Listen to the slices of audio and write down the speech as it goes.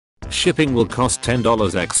Shipping will cost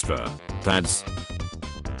 $10 extra. That's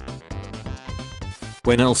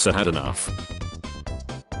when Elsa had enough.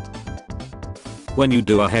 When you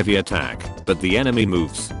do a heavy attack, but the enemy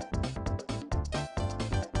moves.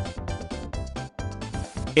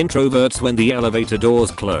 Introverts when the elevator doors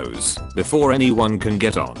close before anyone can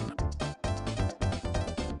get on.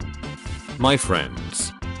 My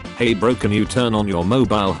friends. Hey bro, can you turn on your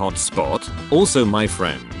mobile hotspot? Also my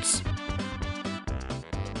friends.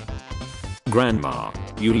 Grandma,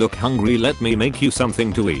 you look hungry, let me make you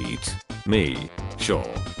something to eat. Me.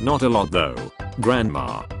 Sure, not a lot though.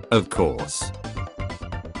 Grandma, of course.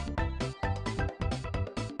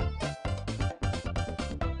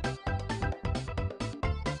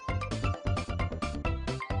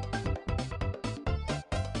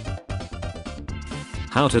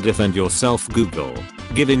 How to defend yourself, Google.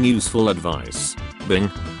 Giving useful advice. Bing.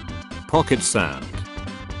 Pocket sand.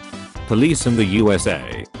 Police in the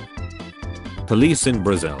USA. Police in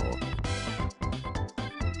Brazil.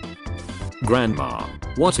 Grandma,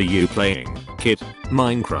 what are you playing, kid?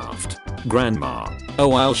 Minecraft. Grandma,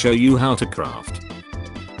 oh I'll show you how to craft.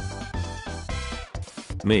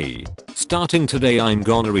 Me. Starting today I'm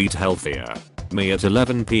gonna eat healthier. Me at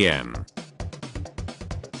 11 PM.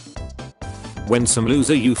 When some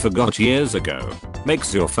loser you forgot years ago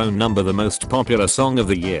makes your phone number the most popular song of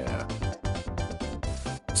the year.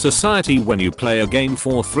 Society when you play a game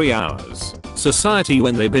for 3 hours. Society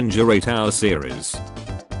when they binge a 8-hour series.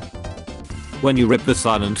 When you rip the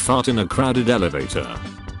silent fart in a crowded elevator.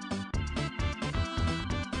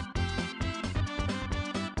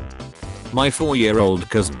 My 4-year-old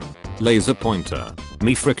cousin. Laser pointer.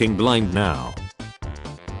 Me freaking blind now.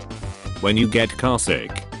 When you get car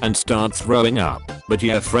sick and start throwing up, but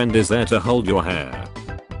your friend is there to hold your hair.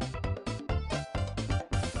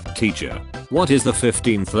 Teacher. What is the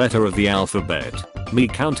 15th letter of the alphabet? Me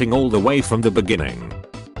counting all the way from the beginning.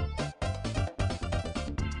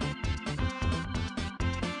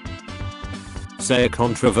 Say a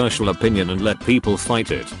controversial opinion and let people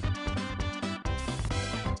fight it.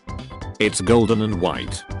 It's golden and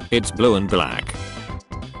white. It's blue and black.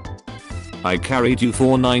 I carried you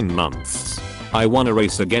for 9 months. I won a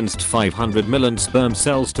race against 500 million sperm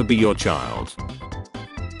cells to be your child.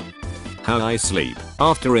 How I sleep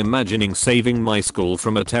after imagining saving my school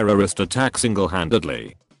from a terrorist attack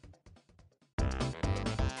single-handedly.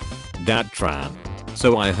 Datran.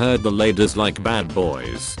 So I heard the ladies like bad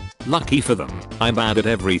boys. Lucky for them, I'm bad at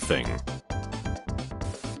everything.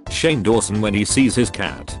 Shane Dawson when he sees his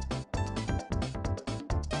cat.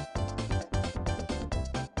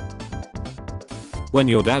 When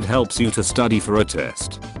your dad helps you to study for a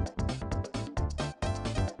test.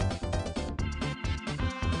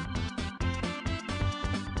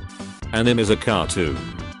 Anime is a cartoon.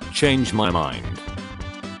 Change my mind.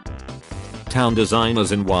 Town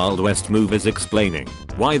designers in Wild West movies explaining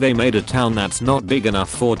why they made a town that's not big enough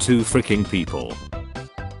for 2 freaking people.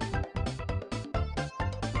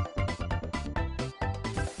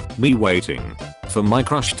 Me waiting for my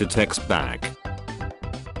crush to text back.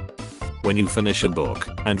 When you finish a book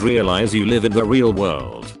and realize you live in the real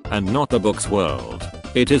world and not the book's world,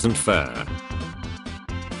 it isn't fair.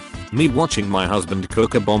 Me watching my husband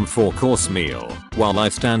cook a bomb 4-course meal while I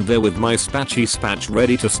stand there with my spatchy spatch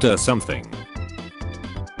ready to stir something.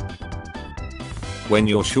 When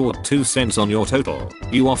you're short 2 cents on your total,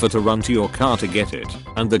 you offer to run to your car to get it,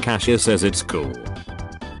 and the cashier says it's cool.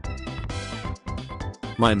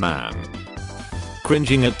 My man.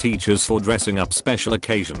 Cringing at teachers for dressing up special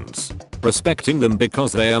occasions. Respecting them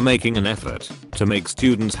because they are making an effort to make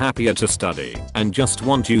students happier to study and just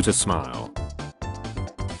want you to smile.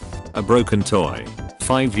 A broken toy.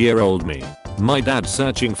 5-year-old me. My dad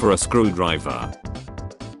searching for a screwdriver.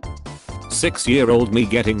 6-year-old me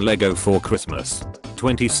getting Lego for Christmas.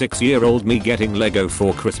 26-year-old me getting Lego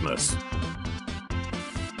for Christmas.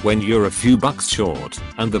 When you're a few bucks short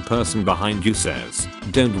and the person behind you says,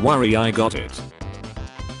 "Don't worry, I got it."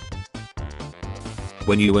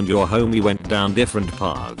 When you and your homie went down different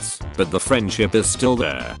paths, but the friendship is still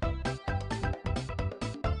there.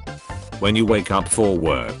 When you wake up for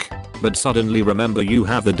work, but suddenly remember you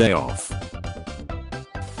have the day off.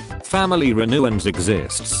 Family reunions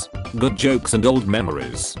exists. Good jokes and old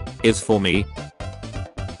memories is for me.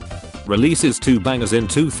 Releases 2 bangers in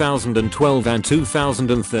 2012 and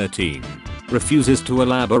 2013. Refuses to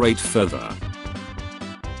elaborate further.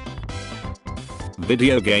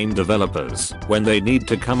 Video game developers when they need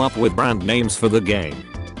to come up with brand names for the game.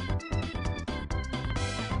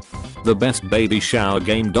 The best baby shower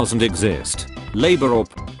game doesn't exist. Labor or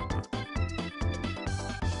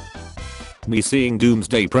me seeing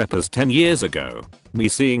Doomsday Preppers 10 years ago Me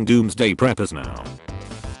seeing doomsday preppers now.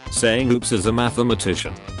 Saying oops as a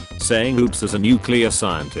mathematician. Saying oops as a nuclear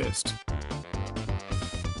scientist.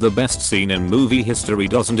 The best scene in movie history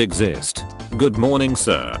doesn't exist. Good morning,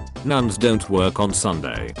 sir. Nuns don't work on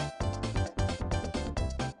Sunday.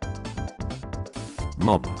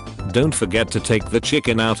 Mom, don't forget to take the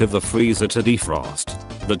chicken out of the freezer to defrost.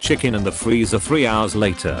 The chicken in the freezer 3 hours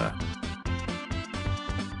later.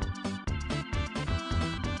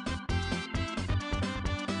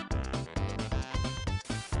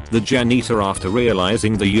 The janitor, after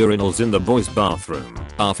realizing the urinals in the boys' bathroom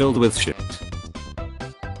are filled with shit.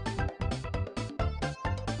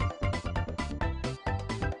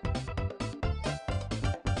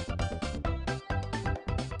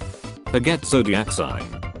 Forget zodiac sign.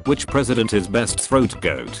 Which president is best throat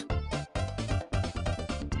goat?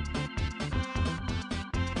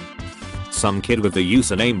 Some kid with the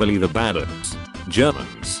username Billy the Baddies.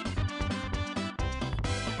 Germans.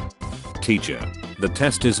 Teacher. The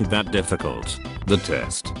test isn't that difficult. The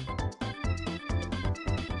test.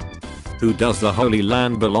 Who does the Holy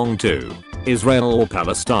Land belong to? Israel or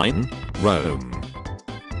Palestine? Rome.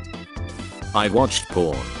 I watched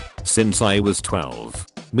porn since I was 12.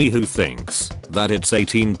 Me who thinks that it's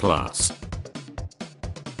 18 plus.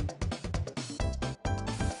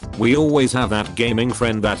 We always have that gaming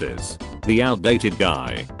friend that is the outdated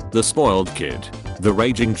guy, the spoiled kid, the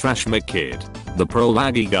raging trash kid, the pro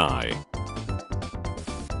laggy guy.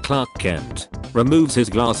 Clark Kent removes his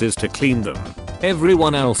glasses to clean them.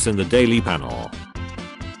 Everyone else in the daily panel.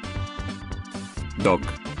 Dog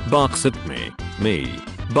barks at me. Me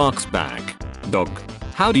barks back. Dog.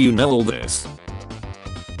 How do you know all this?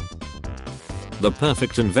 The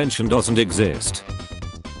perfect invention doesn't exist.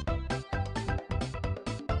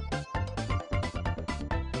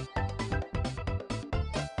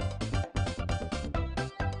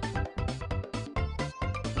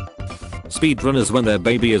 Speedrunners when their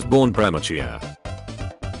baby is born premature.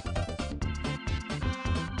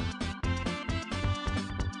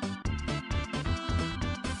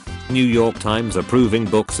 New York Times approving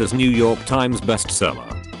books as New York Times bestseller.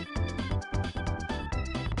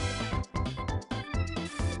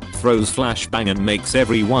 Throws flashbang and makes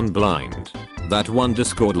everyone blind. That one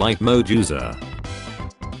Discord light mode user.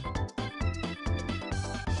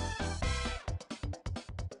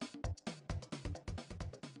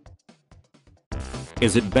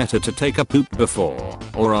 Is it better to take a poop before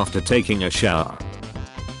or after taking a shower?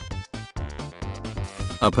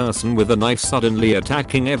 A person with a knife suddenly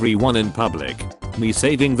attacking everyone in public. Me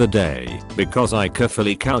saving the day because I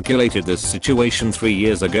carefully calculated this situation 3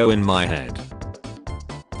 years ago in my head.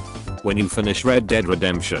 When you finish Red Dead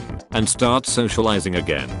Redemption and start socializing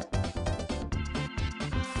again.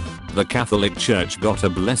 The Catholic Church gotta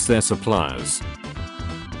bless their suppliers.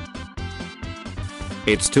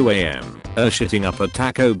 It's 2 AM, shitting up at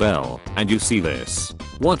Taco Bell, and you see this.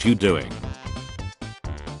 What you doing?